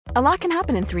A lot can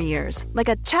happen in 3 years, like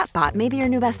a chatbot may be your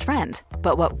new best friend.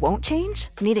 But what won't change?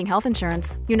 Needing health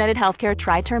insurance. United Healthcare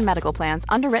Tri-Term Medical Plans,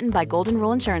 underwritten by Golden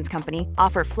Rule Insurance Company,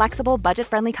 offer flexible,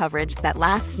 budget-friendly coverage that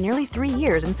lasts nearly 3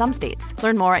 years in some states.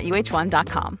 Learn more at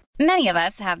uh1.com. Many of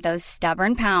us have those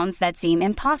stubborn pounds that seem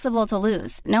impossible to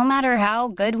lose, no matter how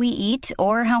good we eat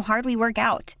or how hard we work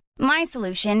out. My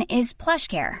solution is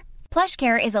PlushCare.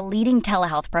 PlushCare is a leading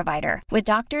telehealth provider with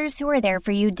doctors who are there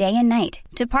for you day and night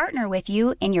to partner with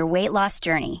you in your weight loss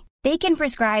journey. They can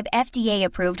prescribe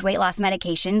FDA-approved weight loss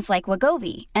medications like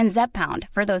Wegovy and Zepbound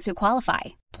for those who qualify.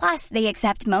 Plus, they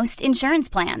accept most insurance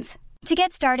plans. To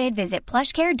get started, visit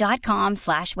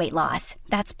plushcare.com/weightloss.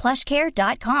 That's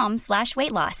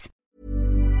plushcare.com/weightloss.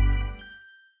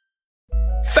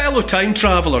 Fellow time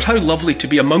travellers, how lovely to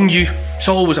be among you. It's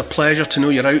always a pleasure to know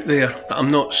you're out there, that I'm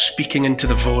not speaking into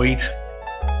the void.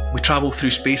 We travel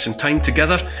through space and time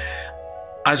together.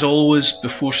 As always,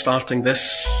 before starting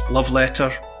this love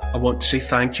letter, I want to say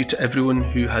thank you to everyone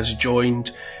who has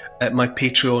joined at my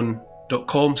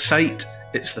patreon.com site.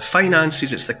 It's the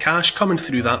finances, it's the cash coming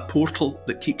through that portal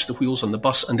that keeps the wheels on the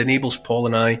bus and enables Paul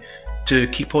and I to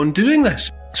keep on doing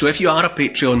this. So if you are a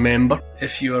Patreon member,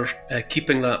 if you're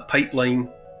keeping that pipeline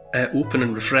open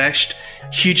and refreshed,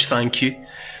 huge thank you.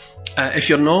 If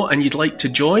you're not and you'd like to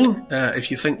join, if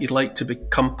you think you'd like to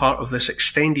become part of this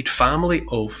extended family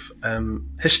of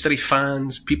history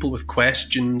fans, people with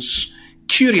questions,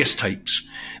 curious types,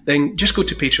 then just go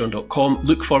to patreon.com,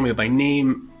 look for me by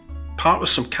name, part with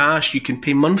some cash. You can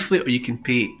pay monthly or you can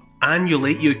pay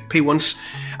annually. You pay once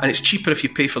and it's cheaper if you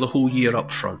pay for the whole year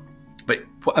up front. But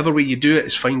whatever way you do it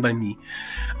is fine by me.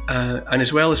 And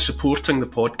as well as supporting the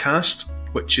podcast,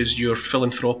 which is your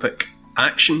philanthropic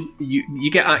action,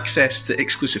 you get access to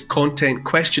exclusive content,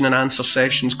 question and answer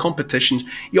sessions, competitions.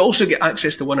 You also get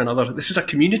access to one another. This is a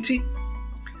community.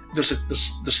 There's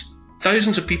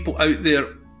thousands of people out there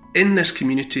in this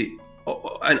community,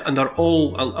 and they're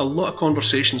all, a lot of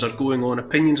conversations are going on,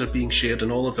 opinions are being shared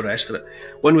and all of the rest of it.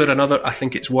 One way or another, I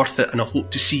think it's worth it and I hope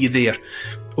to see you there.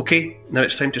 Okay, now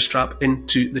it's time to strap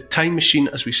into the time machine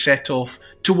as we set off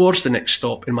towards the next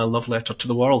stop in my love letter to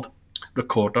the world.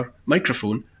 Recorder,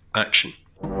 microphone, action.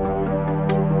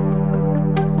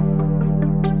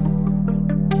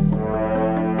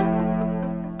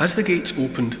 As the gates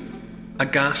opened, a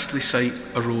ghastly sight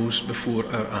arose before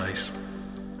our eyes.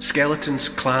 Skeletons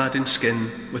clad in skin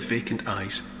with vacant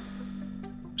eyes.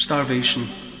 Starvation,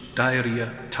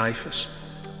 diarrhoea, typhus,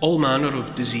 all manner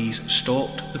of disease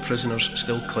stalked the prisoners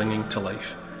still clinging to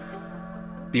life.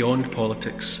 Beyond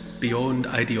politics, beyond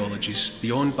ideologies,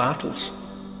 beyond battles.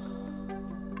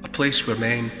 A place where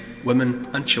men, women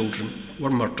and children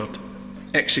were murdered,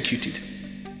 executed,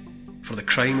 for the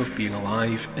crime of being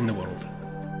alive in the world.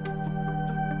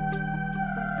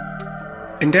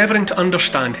 Endeavouring to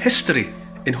understand history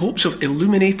in hopes of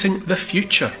illuminating the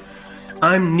future,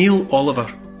 I'm Neil Oliver,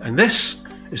 and this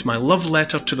is my love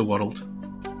letter to the world.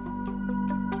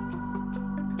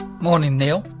 Morning,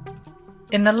 Neil.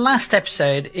 In the last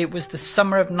episode, it was the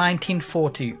summer of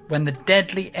 1940 when the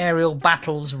deadly aerial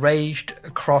battles raged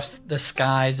across the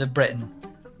skies of Britain.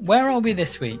 Where are we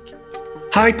this week?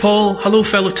 Hi Paul, hello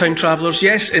fellow time travellers.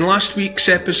 Yes, in last week's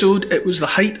episode it was the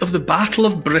height of the Battle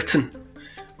of Britain,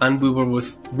 and we were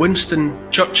with Winston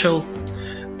Churchill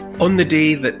on the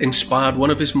day that inspired one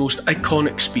of his most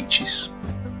iconic speeches.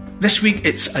 This week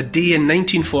it's a day in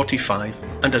 1945,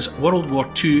 and as World War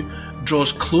II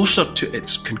draws closer to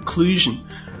its conclusion,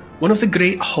 one of the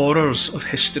great horrors of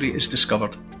history is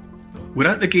discovered. We're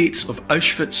at the gates of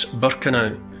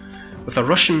Auschwitz-Birkenau with a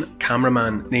Russian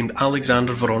cameraman named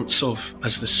Alexander Vorontsov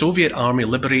as the Soviet army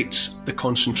liberates the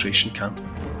concentration camp.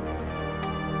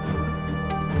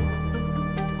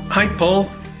 Hi Paul,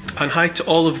 and hi to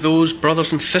all of those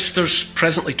brothers and sisters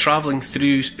presently travelling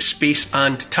through space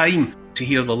and time to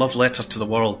hear the love letter to the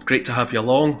world. Great to have you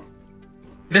along.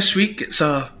 This week it's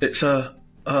a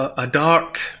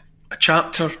dark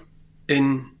chapter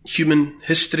in human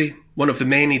history, one of the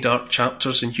many dark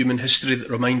chapters in human history that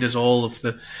remind us all of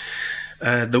the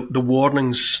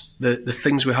warnings, the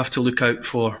things we have to look out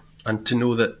for, and to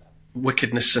know that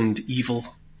wickedness and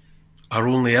evil are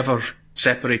only ever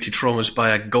separated from us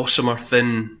by a gossamer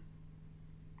thin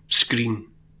screen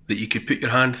that you could put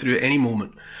your hand through at any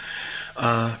moment.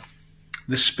 The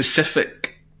specific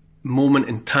moment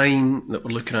in time that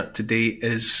we're looking at today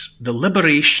is the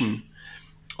liberation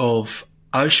of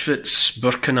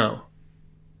Auschwitz-Birkenau,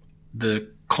 the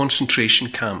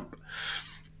concentration camp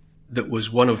that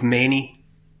was one of many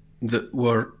that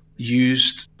were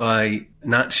used by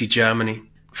Nazi Germany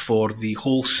for the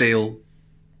wholesale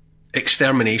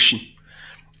extermination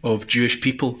of Jewish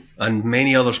people and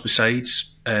many others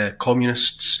besides,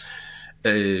 communists,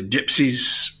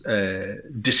 gypsies,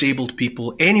 disabled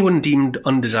people, anyone deemed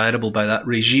undesirable by that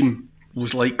regime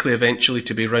was likely eventually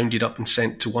to be rounded up and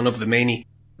sent to one of the many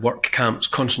work camps,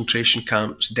 concentration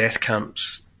camps, death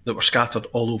camps that were scattered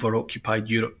all over occupied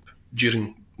Europe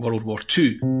during World War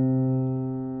II.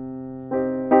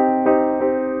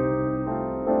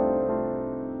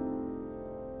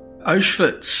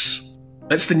 Auschwitz,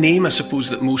 it's the name, I suppose,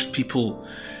 that most people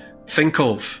think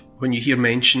of when you hear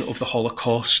mention of the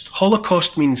Holocaust.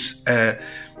 Holocaust means,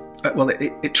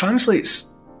 it translates,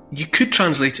 you could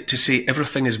translate it to say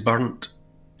everything is burnt.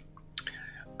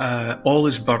 All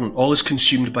is burnt, all is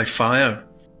consumed by fire.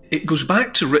 It goes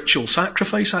back to ritual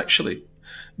sacrifice, actually.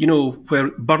 You know,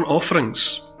 where burnt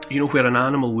offerings, you know, where an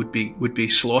animal would be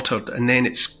slaughtered and then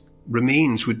its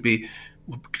remains would be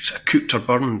cooked or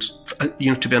burned,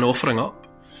 you know, to be an offering up.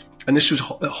 And this was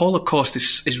Holocaust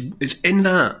is in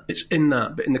that. It's in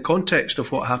that, but in the context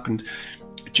of what happened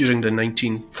during the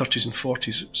 1930s and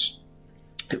 40s,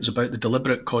 it was about the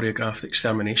deliberate choreographed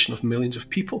extermination of millions of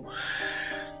people.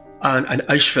 And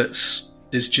Auschwitz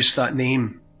is just that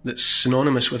name that's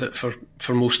synonymous with it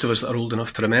for most of us that are old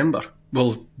enough to remember.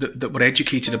 Well, that were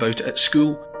educated about it at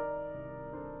school.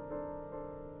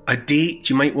 A date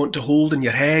you might want to hold in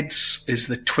your heads is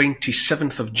the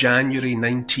 27th of January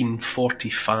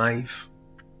 1945,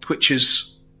 which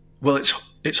is, well,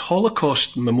 it's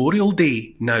Holocaust Memorial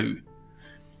Day now,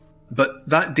 but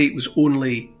that date was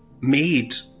only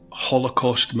made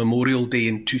Holocaust Memorial Day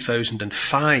in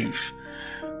 2005.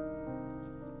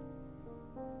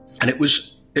 And it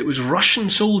was Russian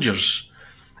soldiers.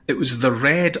 It was the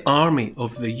Red Army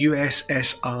of the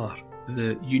USSR,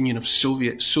 the Union of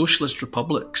Soviet Socialist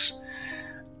Republics.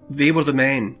 They were the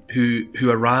men who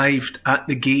arrived at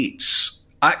the gates.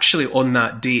 Actually, on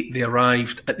that date, they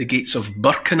arrived at the gates of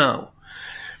Birkenau.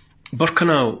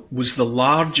 Birkenau was the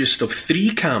largest of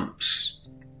three camps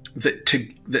that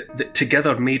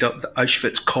together made up the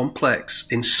Auschwitz complex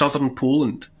in southern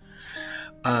Poland.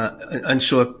 And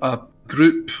so a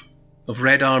group of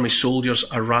Red Army soldiers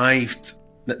arrived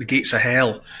at the gates of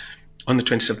hell on the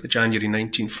 27th of January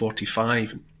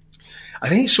 1945. I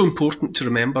think it's so important to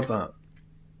remember that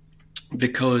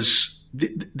because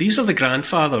these are the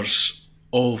grandfathers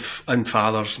and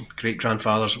fathers and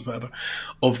great-grandfathers or whatever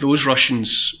of those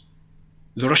Russians,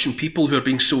 the Russian people who are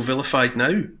being so vilified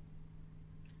now.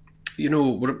 You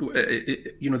know,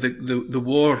 the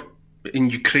war in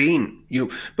Ukraine,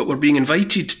 but we're being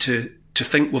invited to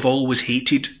think we've always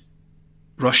hated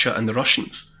Russia and the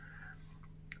Russians.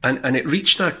 And it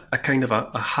reached a kind of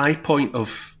a high point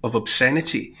of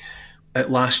obscenity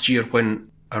last year when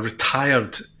a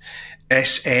retired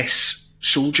SS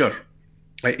soldier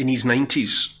in his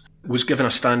 90s was given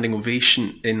a standing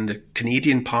ovation in the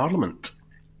Canadian Parliament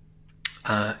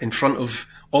in front of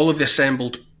all of the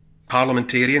assembled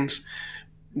parliamentarians.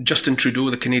 Justin Trudeau,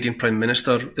 the Canadian Prime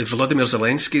Minister, Volodymyr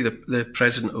Zelensky, the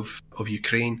President of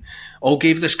Ukraine, all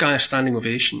gave this guy a standing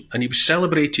ovation, and he was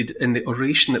celebrated in the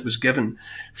oration that was given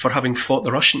for having fought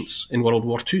the Russians in World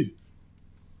War II,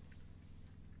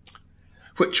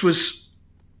 which was,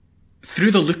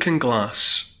 through the looking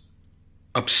glass,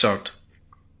 absurd.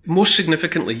 Most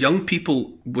significantly, young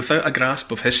people without a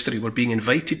grasp of history were being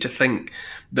invited to think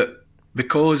that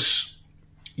because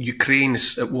Ukraine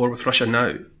is at war with Russia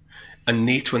now, and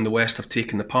NATO and the West have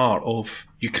taken the part of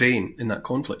Ukraine in that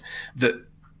conflict, that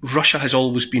Russia has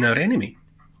always been our enemy.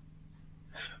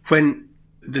 When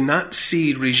the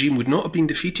Nazi regime would not have been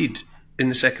defeated in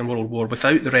the Second World War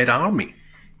without the Red Army.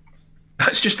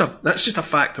 That's just a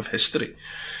fact of history.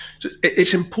 So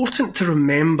it's important to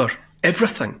remember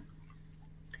everything.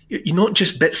 You're not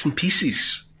just bits and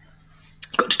pieces.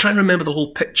 You've got to try and remember the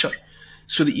whole picture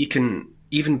so that you can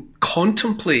even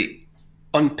contemplate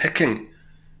unpicking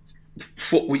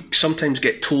what we sometimes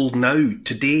get told now,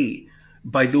 today,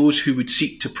 by those who would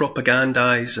seek to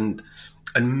propagandize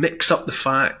and mix up the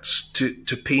facts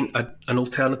to paint an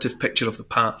alternative picture of the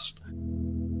past.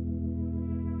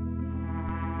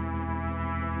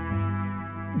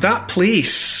 That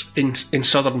place in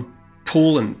southern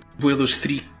Poland, where those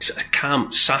three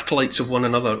camps, satellites of one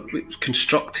another, was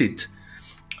constructed,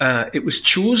 it was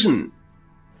chosen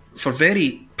for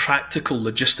very practical,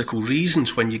 logistical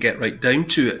reasons when you get right down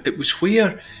to it. It was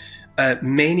where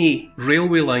many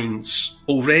railway lines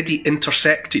already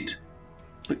intersected.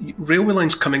 Railway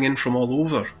lines coming in from all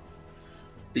over,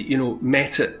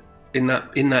 met it in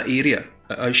that area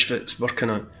at Auschwitz,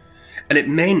 Birkenau. And it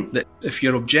meant that if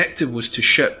your objective was to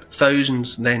ship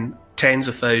thousands, then tens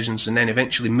of thousands, and then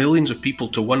eventually millions of people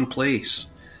to one place,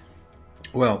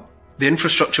 well, the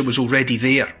infrastructure was already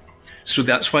there. So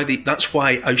that's why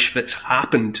Auschwitz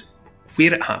happened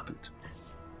where it happened.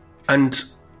 And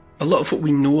a lot of what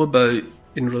we know about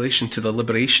in relation to the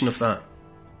liberation of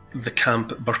the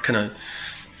camp at Birkenau,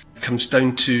 comes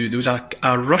down to, there was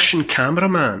a Russian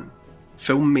cameraman,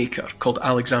 filmmaker called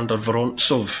Alexander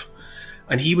Vorontsov,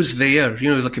 and he was there,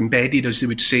 like embedded, as they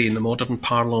would say in the modern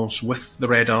parlance, with the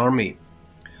Red Army.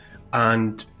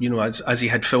 And, as he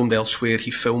had filmed elsewhere,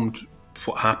 he filmed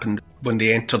what happened when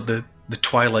they entered the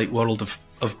twilight world of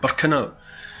Birkenau.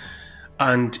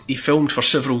 And he filmed for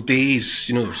several days.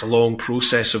 There was a long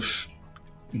process of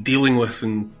dealing with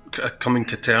and coming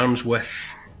to terms with,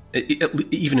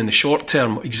 even in the short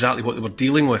term, exactly what they were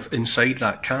dealing with inside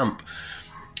that camp.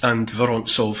 And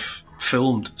Vorontsov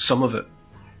filmed some of it.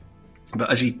 But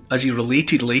as he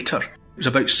related later, it was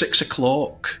about 6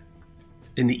 o'clock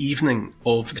in the evening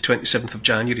of the 27th of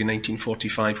January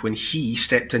 1945 when he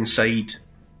stepped inside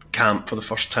camp for the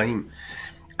first time.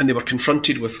 And they were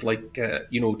confronted with,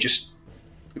 just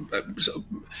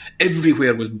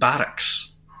everywhere was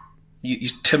barracks.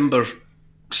 These timber,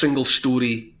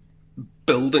 single-storey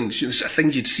buildings,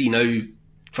 things you'd see now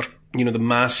for, the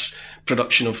mass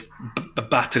production of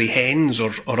battery hens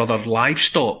or other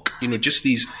livestock. Just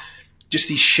these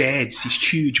sheds,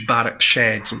 these huge barrack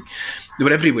sheds, and they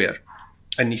were everywhere.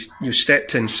 And he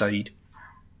stepped inside,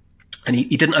 and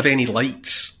he didn't have any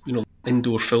lights.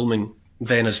 Indoor filming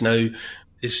then as now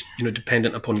is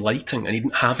dependent upon lighting, and he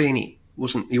didn't have any.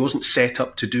 He wasn't set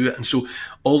up to do it. And so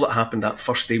all that happened that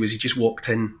first day was he just walked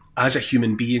in as a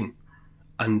human being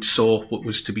and saw what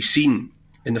was to be seen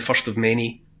in the first of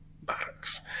many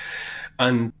barracks.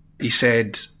 And he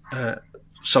said,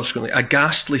 subsequently, a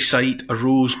ghastly sight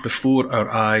arose before our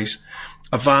eyes,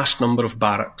 a vast number of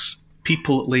barracks.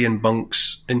 People lay in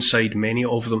bunks inside many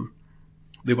of them.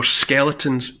 They were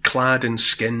skeletons clad in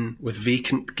skin with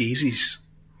vacant gazes.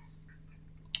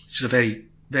 Which is a very,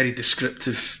 very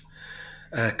descriptive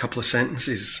couple of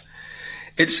sentences.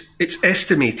 It's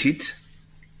estimated.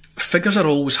 Figures are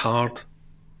always hard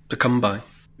to come by.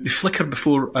 They flicker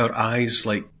before our eyes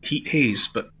like heat haze,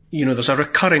 but there's a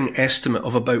recurring estimate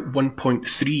of about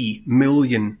 1.3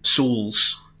 million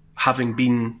souls having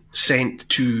been sent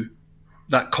to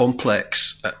that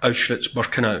complex at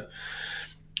Auschwitz-Birkenau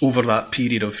over that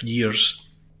period of years.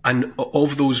 And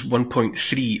of those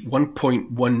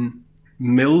 1.1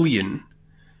 million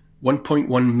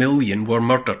were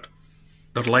murdered.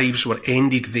 Their lives were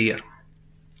ended there.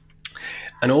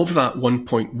 And of that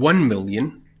 1.1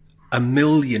 million, 1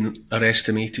 million are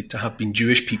estimated to have been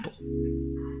Jewish people.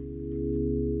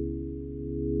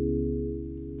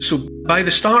 So by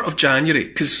the start of January,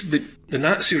 because the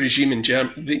Nazi regime in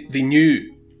Germany, they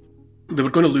knew they were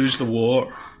going to lose the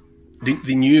war.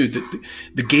 They knew that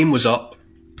the game was up,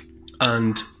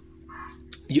 and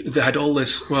they had all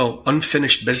this,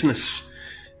 unfinished business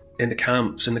in the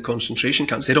camps, in the concentration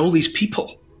camps. They had all these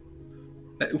people.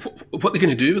 What are they going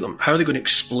to do with them? How are they going to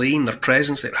explain their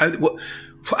presence there? How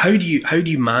do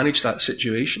you manage that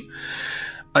situation?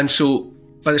 And so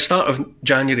by the start of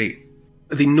January,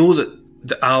 they know that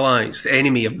the Allies, their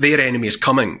enemy is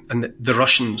coming, and the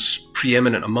Russians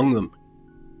preeminent among them.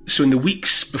 So in the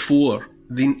weeks before,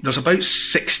 there's about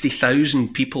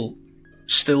 60,000 people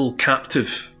still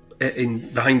captive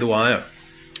behind the wire,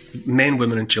 men,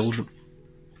 women and children.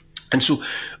 And so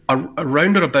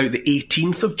around or about the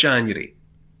 18th of January,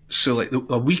 so like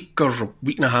a week or a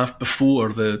week and a half before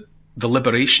the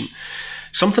liberation,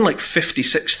 something like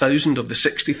 56,000 of the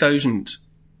 60,000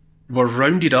 were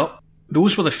rounded up.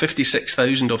 Those were the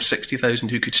 56,000 of 60,000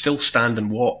 who could still stand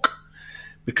and walk,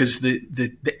 because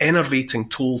the enervating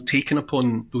toll taken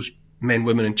upon those men,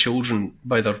 women and children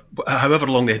by however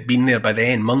long they had been there by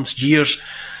then, months, years,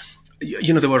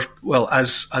 they were,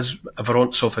 as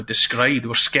Vorontsov had described, they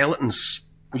were skeletons,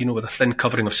 with a thin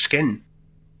covering of skin.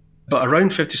 But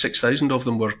around 56,000 of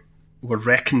them were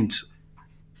reckoned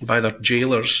by their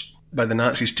jailers, by the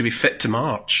Nazis, to be fit to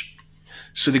march.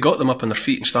 So they got them up on their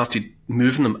feet and started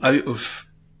moving them out of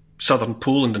southern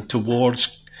Poland and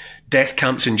towards death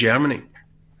camps in Germany.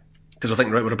 Because I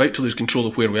think, we're about to lose control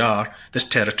of where we are, this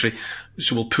territory,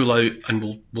 so we'll pull out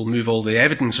and we'll move all the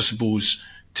evidence, I suppose,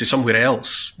 to somewhere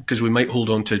else, because we might hold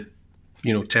on to,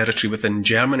 territory within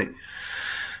Germany.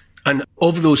 And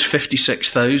of those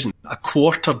 56,000, a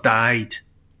quarter died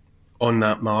on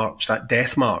that march, that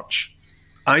death march.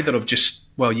 Either of just,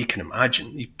 you can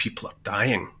imagine, people are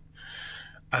dying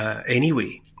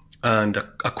anyway. And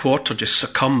a quarter just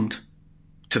succumbed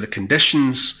to the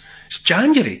conditions. It's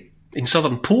January in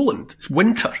southern Poland. It's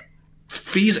winter,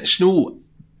 freezing, snow,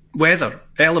 weather,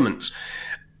 elements.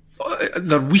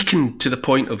 They're weakened to the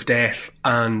point of death,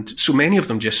 and so many of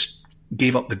them just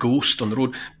gave up the ghost on the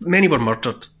road. Many were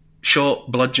murdered,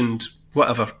 shot, bludgeoned,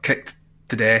 whatever, kicked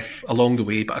to death along the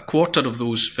way, but a quarter of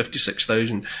those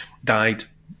 56,000 died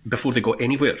before they got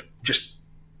anywhere, just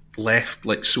left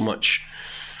like so much,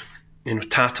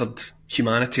 tattered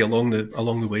humanity along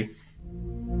the way.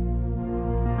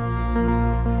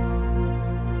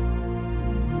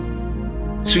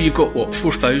 So you've got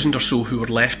 4,000 or so who were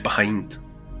left behind,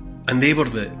 and they were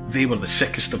the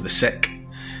sickest of the sick,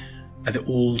 the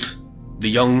old, the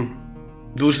young,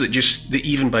 those that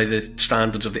even by the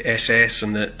standards of the SS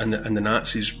and the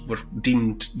Nazis were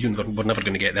deemed, we're never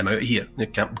going to get them out of here. We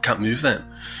can't move them,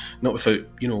 not without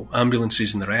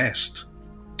ambulances and the rest.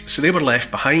 So they were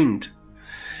left behind,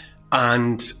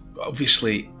 and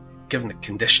obviously, given the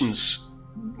conditions,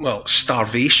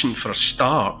 starvation for a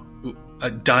start,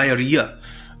 diarrhea,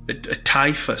 a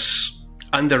typhus,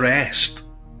 and the rest.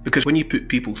 Because when you put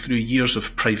people through years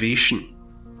of privation,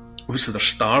 obviously they're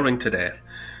starving to death,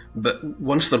 but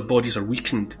once their bodies are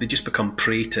weakened, they just become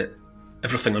prey to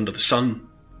everything under the sun.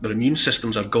 Their immune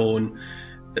systems are gone,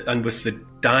 and with the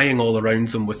dying all around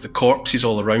them, with the corpses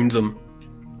all around them,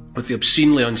 with the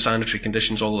obscenely unsanitary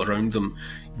conditions all around them,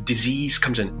 disease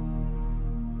comes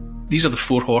in. These are the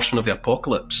four horsemen of the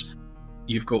apocalypse.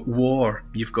 You've got war,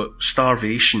 you've got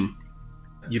starvation,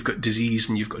 you've got disease,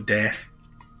 and you've got death.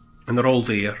 And they're all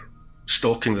there,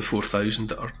 stalking the 4,000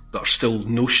 that are still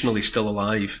notionally still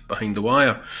alive behind the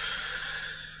wire.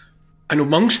 And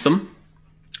amongst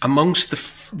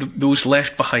those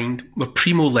left behind were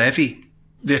Primo Levi,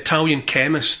 the Italian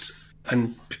chemist,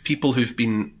 and people who've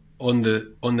been on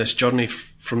this journey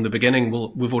from the beginning.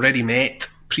 We've already met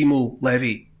Primo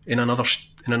Levi in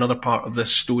another part of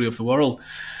this story of the world.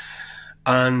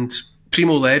 And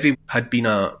Primo Levi had been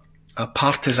a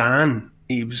partisan.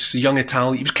 He was a young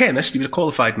Italian. He was a chemist. He was a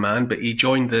qualified man, but he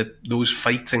joined those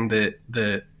fighting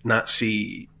the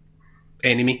Nazi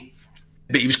enemy.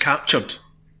 But he was captured,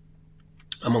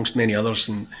 amongst many others,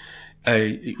 and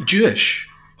Jewish,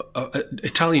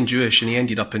 Italian Jewish, and he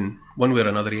ended up in, one way or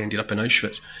another, he ended up in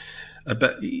Auschwitz.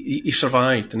 But he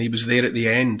survived, and he was there at the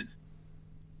end.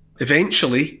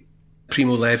 Eventually,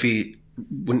 Primo Levi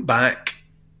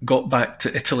got back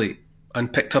to Italy,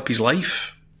 and picked up his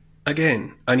life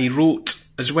again. And he wrote,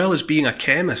 as well as being a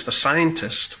chemist, a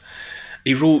scientist,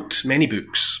 he wrote many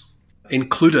books,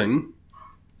 including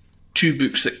two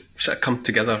books that come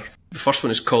together. The first one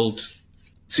is called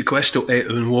Se questo è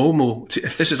un uomo,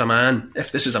 If This Is a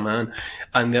Man.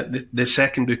 And the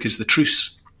second book is The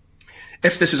Truce.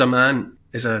 If This Is a Man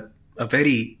is a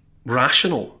very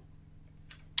rational,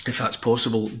 if that's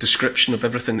possible, description of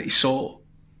everything that he saw.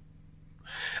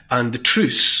 And The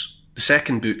Truce, the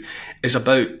second book, is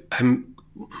about him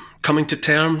coming to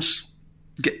terms,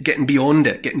 getting beyond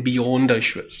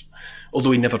Auschwitz,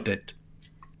 although he never did.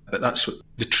 But that's what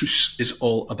The Truce is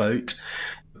all about.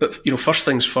 But, first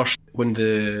things first, when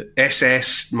the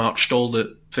SS marched all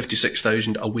the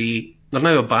 56,000 away, they're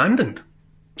now abandoned.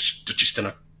 They're just in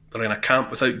a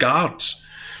camp without guards.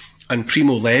 And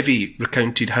Primo Levi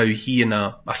recounted how he and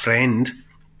a friend,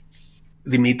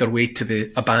 they made their way to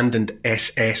the abandoned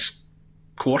SS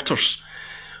quarters,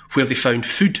 where they found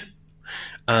food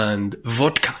and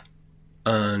vodka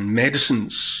and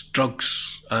medicines,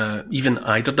 drugs, even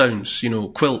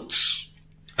eiderdowns, quilts.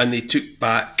 And they took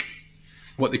back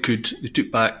what they could. They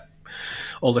took back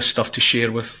all this stuff to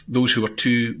share with those who were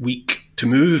too weak to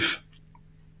move.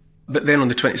 But then on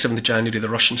the 27th of January, the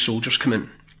Russian soldiers come in,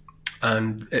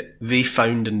 and they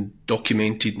found and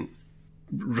documented and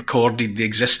recorded the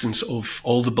existence of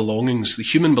all the belongings, the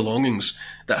human belongings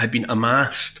that had been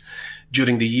amassed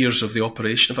during the years of the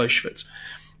operation of Auschwitz.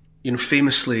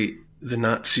 Famously, the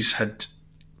Nazis had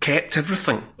kept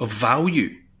everything of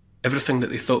value, everything that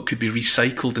they thought could be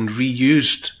recycled and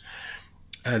reused.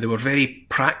 They were very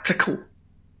practical,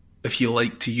 if you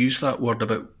like to use that word,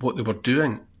 about what they were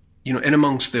doing. In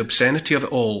amongst the obscenity of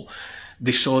it all,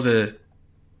 they saw the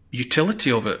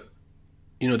utility of it.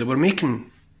 They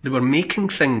were making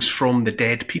things from the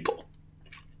dead people,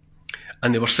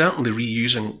 and they were certainly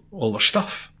reusing all their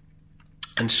stuff.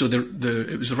 And so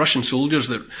it was the Russian soldiers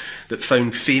that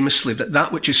found famously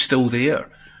that which is still there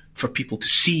for people to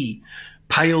see,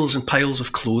 piles and piles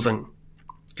of clothing,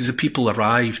 because the people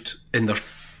arrived in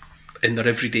their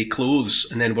everyday clothes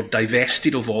and then were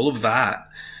divested of all of that,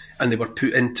 and they were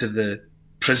put into the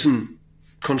prison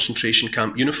concentration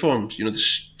camp uniforms, the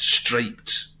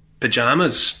striped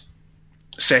pyjamas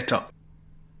set up.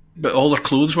 But all their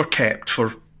clothes were kept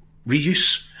for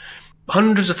reuse.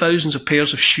 Hundreds of thousands of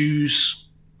pairs of shoes,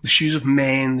 the shoes of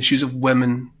men, the shoes of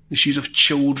women, the shoes of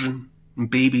children and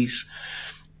babies.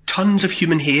 Tons of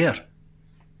human hair.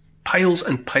 Piles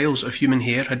and piles of human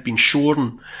hair had been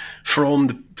shorn from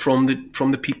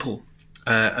the people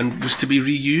and was to be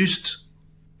reused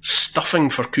stuffing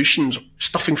for cushions,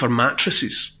 stuffing for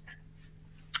mattresses,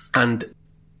 and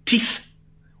teeth,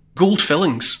 gold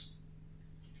fillings,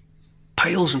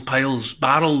 piles and piles,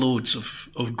 barrel loads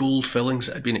of gold fillings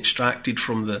that had been extracted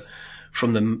from the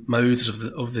mouths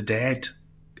of the dead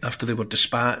after they were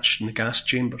dispatched in the gas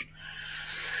chambers.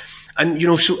 And,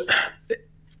 so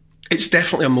it's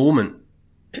definitely a moment.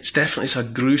 It's a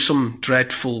gruesome,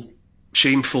 dreadful,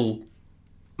 shameful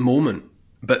moment.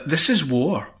 But this is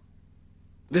war.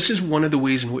 This is one of the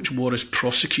ways in which war is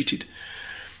prosecuted.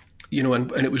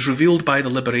 And it was revealed by the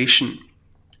liberation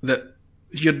that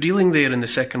you're dealing there in the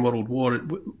Second World War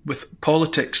with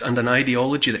politics and an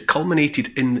ideology that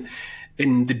culminated in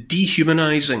the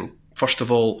dehumanising, first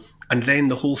of all, and then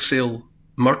the wholesale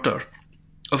murder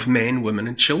of men, women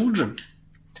and children.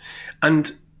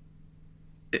 And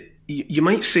you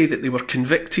might say that they were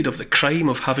convicted of the crime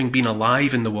of having been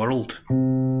alive in the world.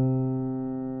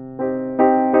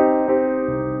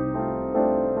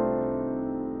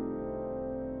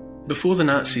 Before the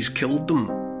Nazis killed them,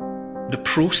 the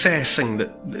process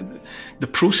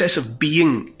of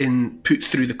being put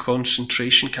through the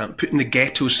concentration camp, put in the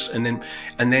ghettos, and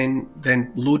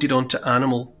then loaded onto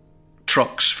animal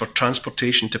trucks for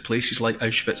transportation to places like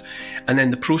Auschwitz, and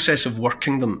then the process of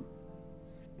working them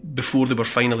before they were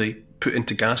finally put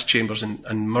into gas chambers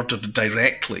and murdered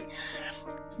directly.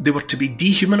 They were to be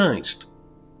dehumanised.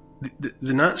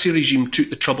 The Nazi regime took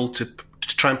the trouble to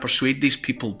try and persuade these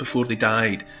people before they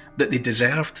died that they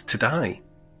deserved to die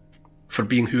for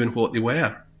being who and what they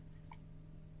were.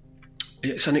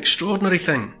 It's an extraordinary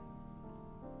thing.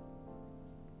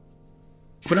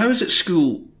 When I was at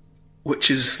school,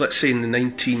 which is, let's say,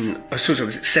 I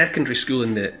was at secondary school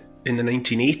in the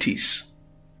 1980s,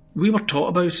 we were taught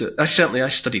about it. I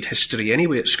studied history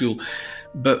anyway at school,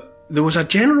 but there was a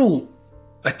general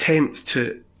attempt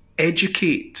to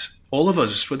educate all of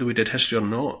us, whether we did history or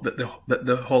not, that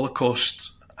the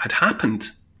Holocaust had happened,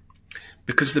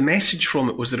 because the message from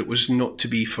it was that it was not to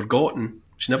be forgotten,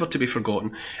 it's never to be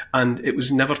forgotten, and it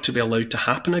was never to be allowed to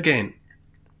happen again.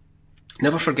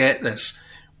 Never forget this.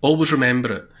 Always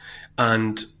remember it.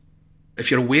 And if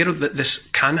you're aware that this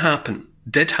can happen,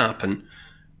 did happen,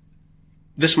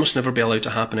 this must never be allowed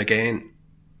to happen again.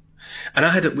 And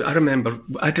I remember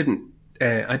I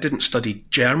didn't study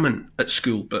German at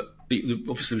school, but obviously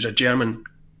there was a German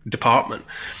department,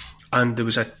 and there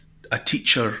was a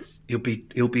teacher. He'll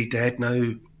be dead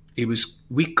now.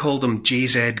 We called him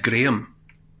JZ Graham,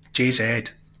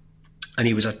 JZ, and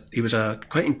he was a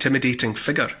quite intimidating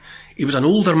figure. He was an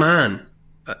older man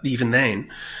even then,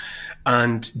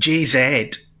 and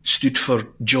JZ stood for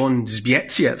John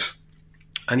Zbietziew,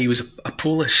 and he was a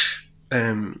Polish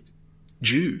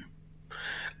Jew,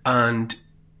 and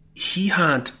he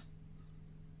had.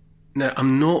 Now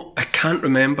I can't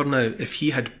remember now if he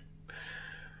had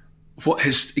what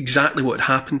had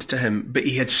happened to him, but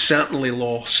he had certainly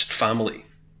lost family.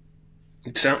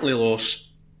 He'd certainly lost,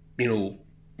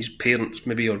 his parents,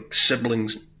 maybe, or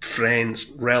siblings, friends,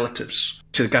 relatives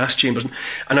to the gas chambers.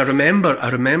 And I remember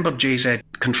JZ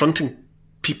confronting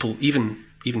people, even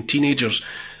teenagers,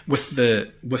 with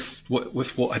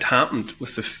what had happened,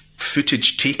 with the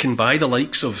footage taken by the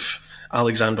likes of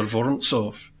Alexander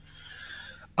Vorontsov.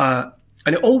 And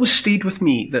it always stayed with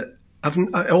me that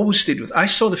I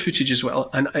saw the footage as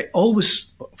well, and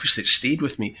obviously it stayed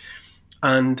with me.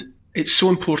 And it's so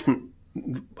important,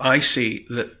 I say,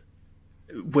 that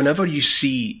whenever you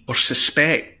see or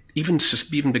suspect, even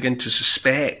begin to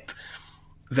suspect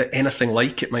that anything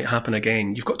like it might happen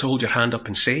again, you've got to hold your hand up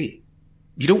and say.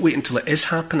 You don't wait until it is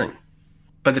happening.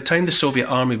 By the time the Soviet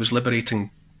army was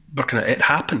liberating Birkenau, it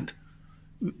happened.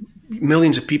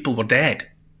 Millions of people were dead,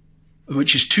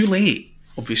 which is too late,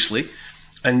 obviously.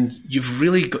 And you've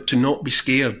really got to not be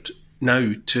scared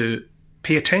now to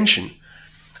pay attention.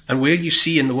 And where you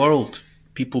see in the world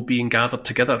people being gathered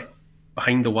together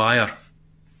behind the wire,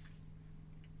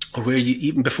 or where you,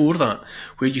 even before that,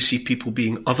 where you see people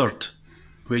being othered,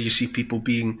 where you see people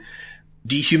being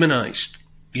dehumanised,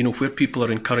 where people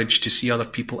are encouraged to see other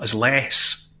people as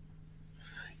less.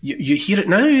 You hear it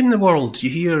now in the world.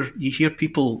 You hear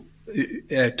people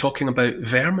talking about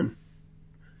vermin.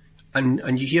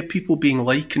 And you hear people being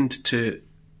likened to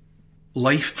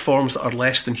life forms that are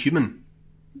less than human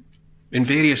in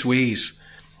various ways.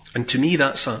 And to me,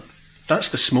 that's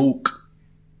the smoke.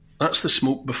 That's the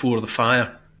smoke before the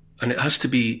fire. And it has to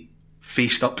be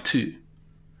faced up to.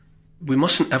 We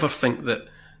mustn't ever think that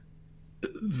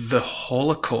the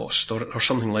Holocaust or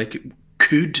something like it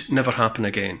could never happen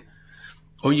again.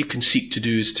 All you can seek to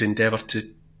do is to endeavour to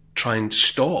try and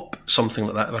stop something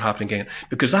like that ever happening again,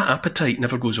 because that appetite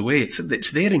never goes away.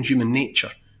 It's there in human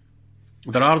nature.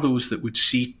 There are those that would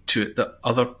see to it that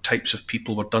other types of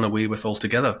people were done away with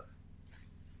altogether.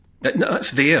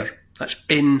 That's there. That's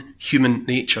in human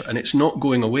nature, and it's not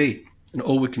going away. And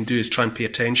all we can do is try and pay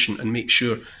attention and make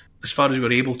sure, as far as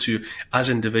we're able to, as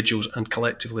individuals and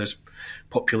collectively as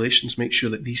populations, make sure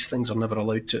that these things are never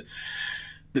allowed to,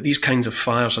 that these kinds of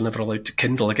fires are never allowed to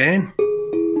kindle again.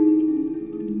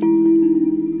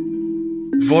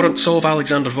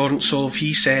 Alexander Vorontsov,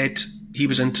 he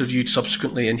was interviewed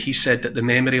subsequently, and he said that the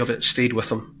memory of it stayed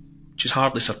with him, which is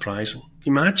hardly surprising.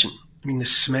 Imagine, the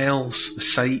smells, the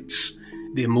sights,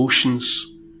 the emotions.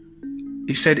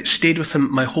 He said it stayed with him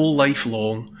my whole life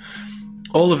long.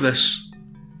 All of this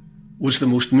was the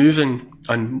most moving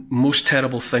and most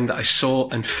terrible thing that I saw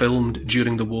and filmed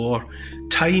during the war.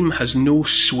 Time has no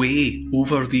sway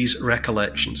over these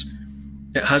recollections.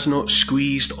 It has not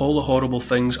squeezed all the horrible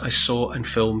things I saw and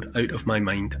filmed out of my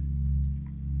mind.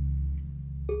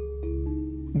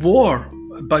 War,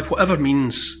 by whatever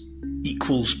means,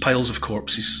 equals piles of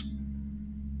corpses.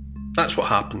 That's what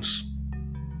happens.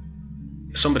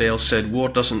 Somebody else said, war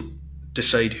doesn't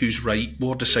decide who's right,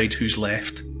 war decides who's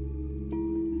left.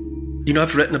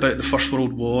 I've written about the First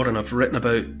World War and I've written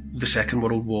about the Second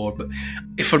World War, but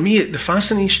for me, the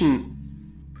fascination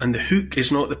and the hook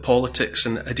is not the politics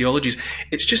and the ideologies.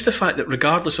 It's just the fact that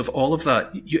regardless of all of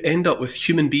that, you end up with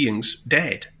human beings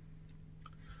dead.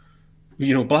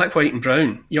 Black, white and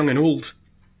brown, young and old,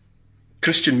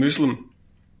 Christian, Muslim,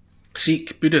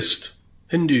 Sikh, Buddhist,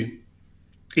 Hindu,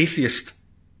 atheist,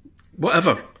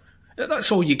 whatever.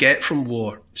 That's all you get from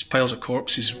war. It's piles of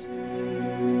corpses.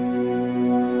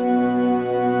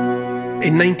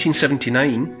 In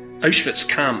 1979, Auschwitz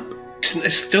camp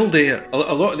is still there. A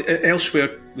lot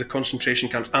elsewhere, the concentration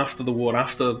camps after the war,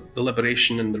 after the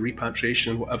liberation and the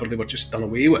repatriation and whatever, they were just done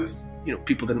away with.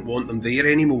 People didn't want them there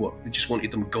anymore. They just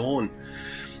wanted them gone.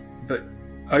 But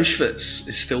Auschwitz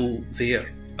is still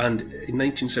there. And in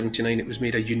 1979, it was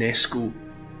made a UNESCO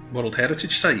World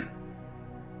Heritage Site.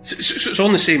 So it's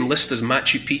on the same list as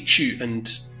Machu Picchu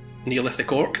and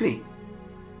Neolithic Orkney,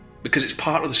 because it's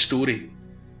part of the story.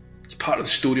 It's part of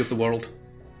the story of the world,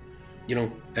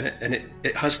 and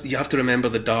it has. You have to remember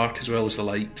the dark as well as the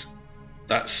light.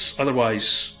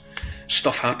 Otherwise,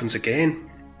 stuff happens again.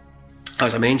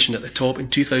 As I mentioned at the top, in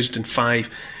 2005,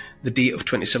 the date of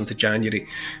 27th of January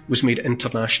was made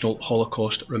International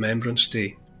Holocaust Remembrance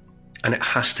Day, and it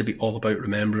has to be all about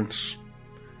remembrance.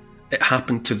 It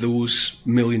happened to those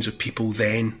millions of people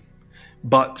then,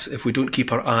 but if we don't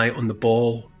keep our eye on the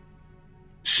ball,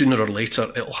 sooner or later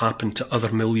it'll happen to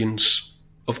other millions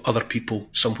of other people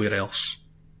somewhere else.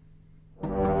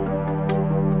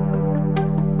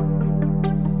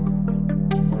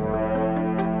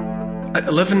 At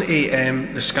 11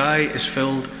 a.m, the sky is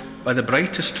filled by the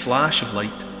brightest flash of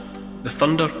light. The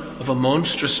thunder of a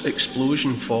monstrous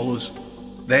explosion follows.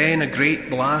 Then a great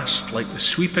blast like the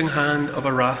sweeping hand of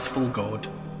a wrathful god.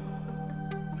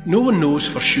 No one knows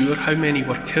for sure how many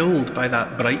were killed by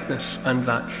that brightness and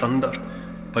that thunder,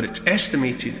 but it's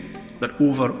estimated that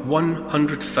over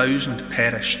 100,000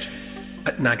 perished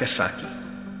at Nagasaki.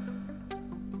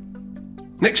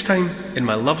 Next time in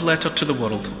my love letter to the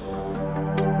world.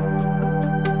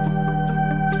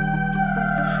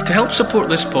 To help support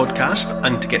this podcast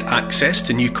and to get access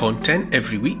to new content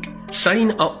every week,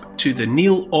 sign up to the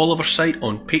Neil Oliver site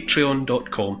on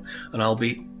patreon.com and I'll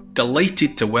be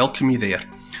delighted to welcome you there.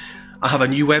 I have a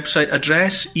new website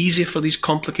address, easy for these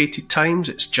complicated times.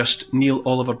 It's just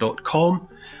neiloliver.com.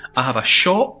 I have a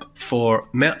shop for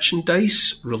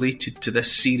merchandise related to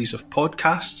this series of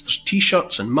podcasts. There's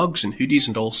t-shirts and mugs and hoodies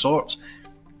and all sorts.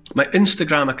 My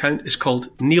Instagram account is called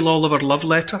Neil Oliver Love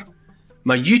Letter.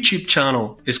 My YouTube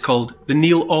channel is called The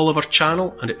Neil Oliver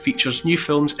Channel and it features new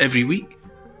films every week.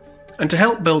 And to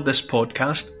help build this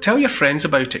podcast, tell your friends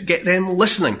about it, get them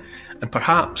listening, and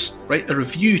perhaps write a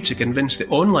review to convince the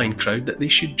online crowd that they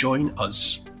should join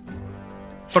us.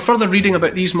 For further reading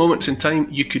about these moments in time,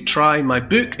 you could try my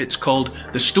book. It's called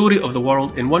The Story of the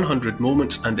World in 100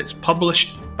 Moments and it's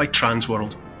published by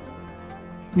Transworld.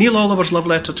 Neil Oliver's Love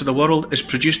Letter to the World is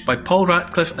produced by Paul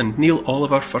Ratcliffe and Neil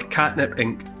Oliver for Catnip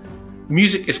Inc.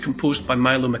 Music is composed by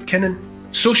Milo McKinnon.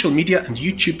 Social media and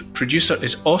YouTube producer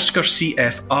is Oscar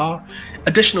CFR.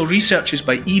 Additional research is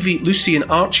by Evie, Lucy and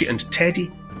Archie and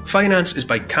Teddy. Finance is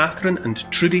by Catherine and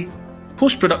Trudy.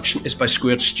 Post-production is by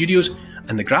Squared Studios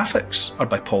and the graphics are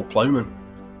by Paul Plowman.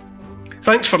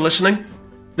 Thanks for listening.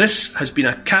 This has been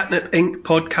a Catnip Inc.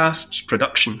 Podcasts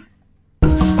production.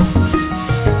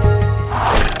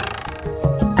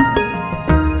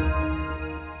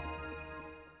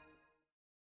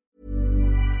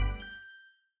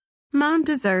 Mom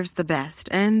deserves the best,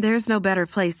 and there's no better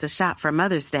place to shop for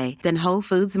Mother's Day than Whole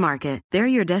Foods Market.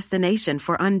 They're your destination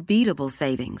for unbeatable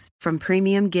savings, from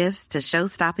premium gifts to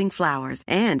show-stopping flowers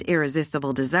and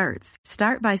irresistible desserts.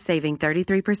 Start by saving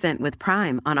 33% with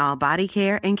Prime on all body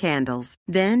care and candles.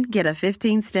 Then get a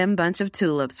 15-stem bunch of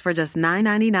tulips for just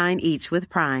 $9.99 each with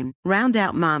Prime. Round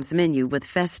out Mom's menu with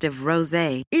festive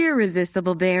rosé,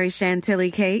 irresistible berry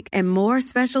chantilly cake, and more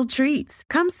special treats.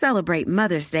 Come celebrate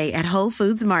Mother's Day at Whole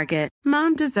Foods Market.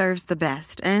 Mom deserves the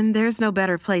best, and there's no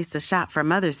better place to shop for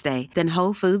Mother's Day than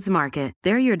Whole Foods Market.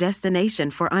 They're your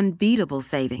destination for unbeatable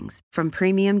savings, from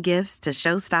premium gifts to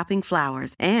show-stopping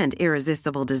flowers and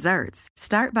irresistible desserts.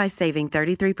 Start by saving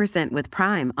 33% with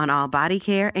Prime on all body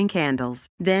care and candles.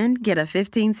 Then get a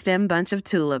 15-stem bunch of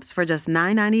tulips for just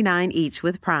 $9.99 each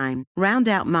with Prime. Round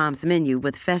out Mom's menu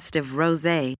with festive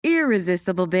rosé,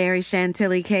 irresistible berry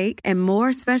chantilly cake, and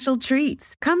more special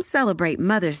treats. Come celebrate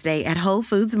Mother's Day at Whole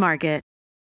Foods Market.